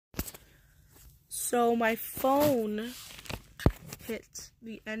So my phone hit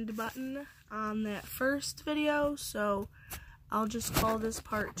the end button on that first video, so I'll just call this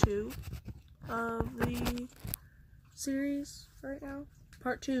part 2 of the series right now.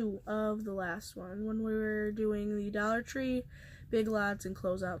 Part 2 of the last one, when we were doing the Dollar Tree, Big Lots, and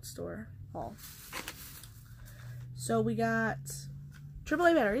Closeout Store haul. So we got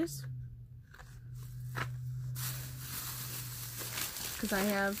AAA batteries, because I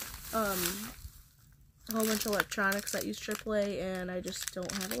have a whole bunch of electronics that use AAA, and I just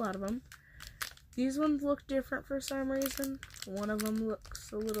don't have a lot of them. These ones look different for some reason. One of them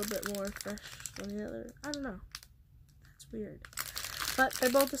looks a little bit more fresh than the other. I don't know. That's weird. But they're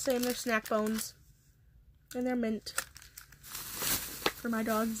both the same. They're snack bones. And they're mint. For my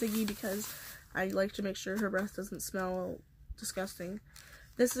dog Ziggy, because I like to make sure her breath doesn't smell disgusting.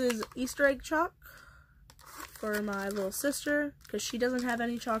 This is Easter egg chalk for my little sister, because she doesn't have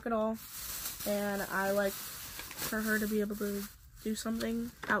any chalk at all. And I like for her to be able to do something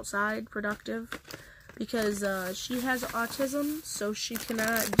outside productive, because she has autism, so she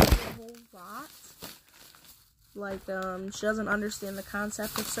cannot do a whole lot. Like, she doesn't understand the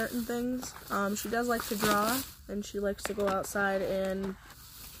concept of certain things. She does like to draw, and she likes to go outside and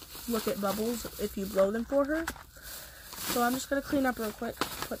look at bubbles if you blow them for her. So I'm just going to clean up real quick,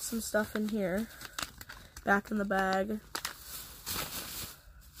 put some stuff in here, back in the bag,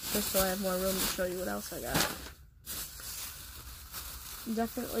 just so I have more room to show you what else I got. I'm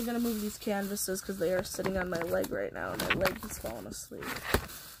definitely going to move these canvases because they are sitting on my leg right now, and my leg is falling asleep.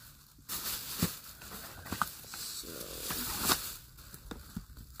 So,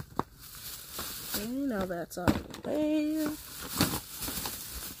 okay, now that's out of the way.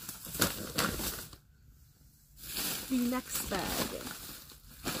 The next bag.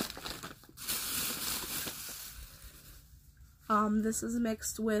 This is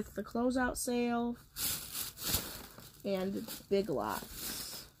mixed with the closeout sale and Big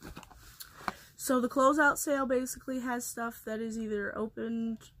Lots. So the closeout sale basically has stuff that is either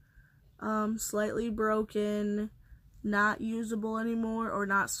opened, slightly broken, not usable anymore, or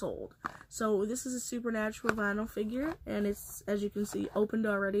not sold. So this is a Supernatural vinyl figure, and it's, as you can see, opened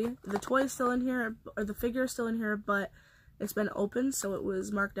already. The toy is still in here, or the figure is still in here, but it's been opened, so it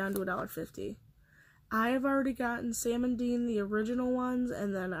was marked down to $1.50. I have already gotten Sam and Dean, the original ones,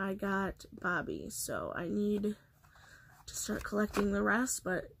 and then I got Bobby, so I need to start collecting the rest,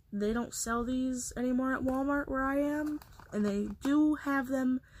 but they don't sell these anymore at Walmart where I am, and they do have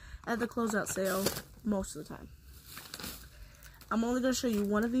them at the closeout sale most of the time. I'm only going to show you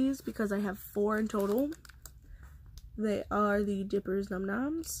one of these because I have 4 in total. They are the Dippers Num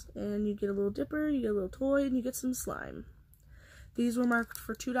Noms, and you get a little dipper, you get a little toy, and you get some slime. These were marked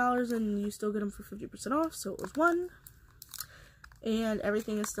for $2, and you still get them for 50% off, so it was 1. And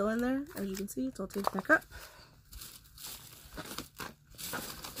everything is still in there, as you can see. It's all taped back up.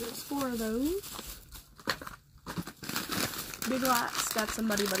 There's 4 of those. Big Lots got some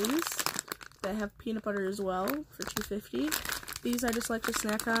Muddy Buddies that have peanut butter as well for $2.50. These I just like to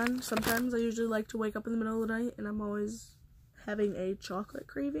snack on. Sometimes I usually like to wake up in the middle of the night and I'm always having a chocolate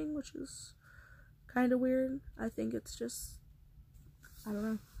craving, which is kind of weird. I think it's just, I don't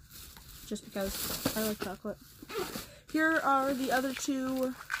know, just because I like chocolate. Here are the other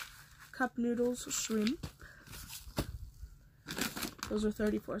 2 cup noodles shrimp. Those are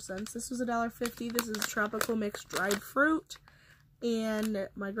 34 cents. This was $1.50. This is tropical mixed dried fruit. And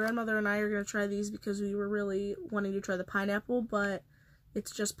my grandmother and I are going to try these because we were really wanting to try the pineapple, but it's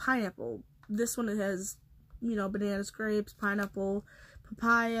just pineapple. This one, it has, you know, bananas, grapes, pineapple,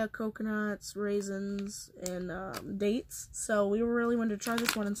 papaya, coconuts, raisins, and dates. So we really wanted to try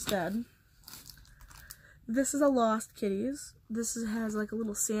this one instead. This is a Lost Kitties. This has like a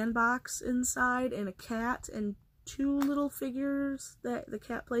little sandbox inside and a cat and 2 little figures that the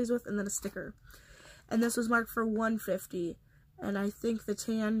cat plays with, and then a sticker. And this was marked for $1.50. And I think the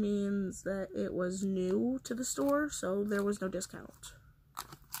tan means that it was new to the store, so there was no discount.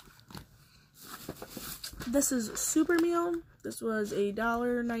 This is Super Meal. This was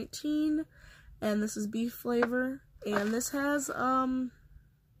 $1.19, and this is beef flavor. And this has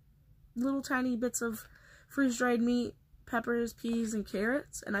little tiny bits of freeze-dried meat, peppers, peas, and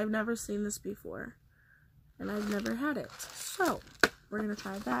carrots. And I've never seen this before, and I've never had it. So we're gonna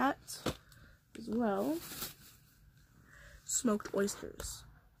try that as well. Smoked oysters.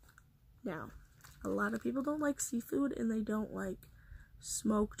 Now, a lot of people don't like seafood, and they don't like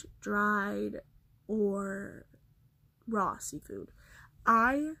smoked, dried, or raw seafood.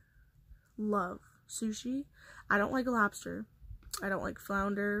 I love sushi. I don't like lobster. I don't like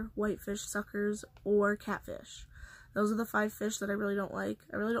flounder, whitefish, suckers, or catfish. Those are the 5 fish that I really don't like.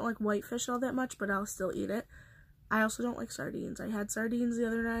 I really don't like whitefish all that much, but I'll still eat it. I also don't like sardines. I had sardines the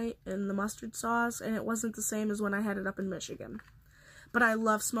other night in the mustard sauce, and it wasn't the same as when I had it up in Michigan. But I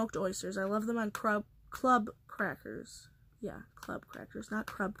love smoked oysters. I love them on club crackers. Yeah, club crackers, not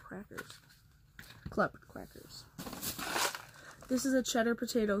crub crackers. Club crackers. This is a cheddar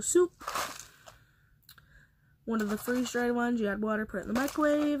potato soup. One of the freeze-dried ones. You add water, put it in the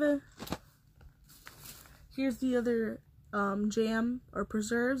microwave. Here's the other jam or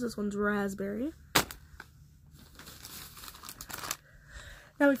preserves. This one's raspberry.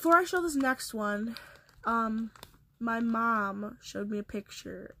 Now, before I show this next one, my mom showed me a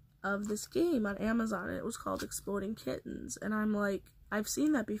picture of this game on Amazon, and it was called Exploding Kittens, and I'm like, I've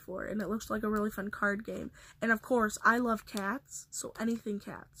seen that before, and it looks like a really fun card game, and of course, I love cats, so anything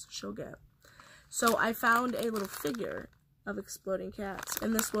cats she'll get. So I found a little figure of exploding cats,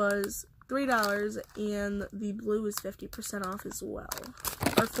 and this was $3, and the blue is 50% off as well,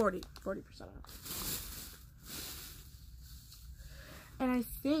 or 40% off. And I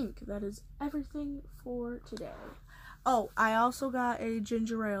think that is everything for today. Oh, I also got a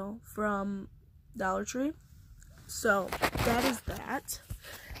ginger ale from Dollar Tree. So, that is that.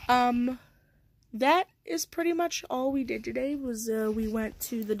 That is pretty much all we did today. Was we went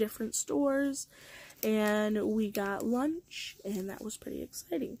to the different stores and we got lunch, and that was pretty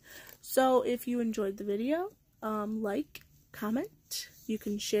exciting. So, if you enjoyed the video, like, comment. You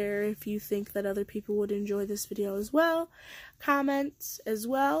can share if you think that other people would enjoy this video as well. Comment as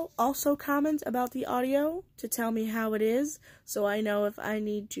well. Also comment about the audio to tell me how it is, so I know if I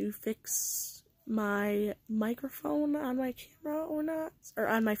need to fix my microphone on my camera or not. Or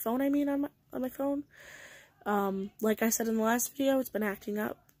on my phone, I mean on my phone. Like I said in the last video, it's been acting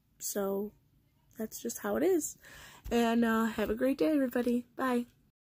up. So that's just how it is. And have a great day, everybody. Bye.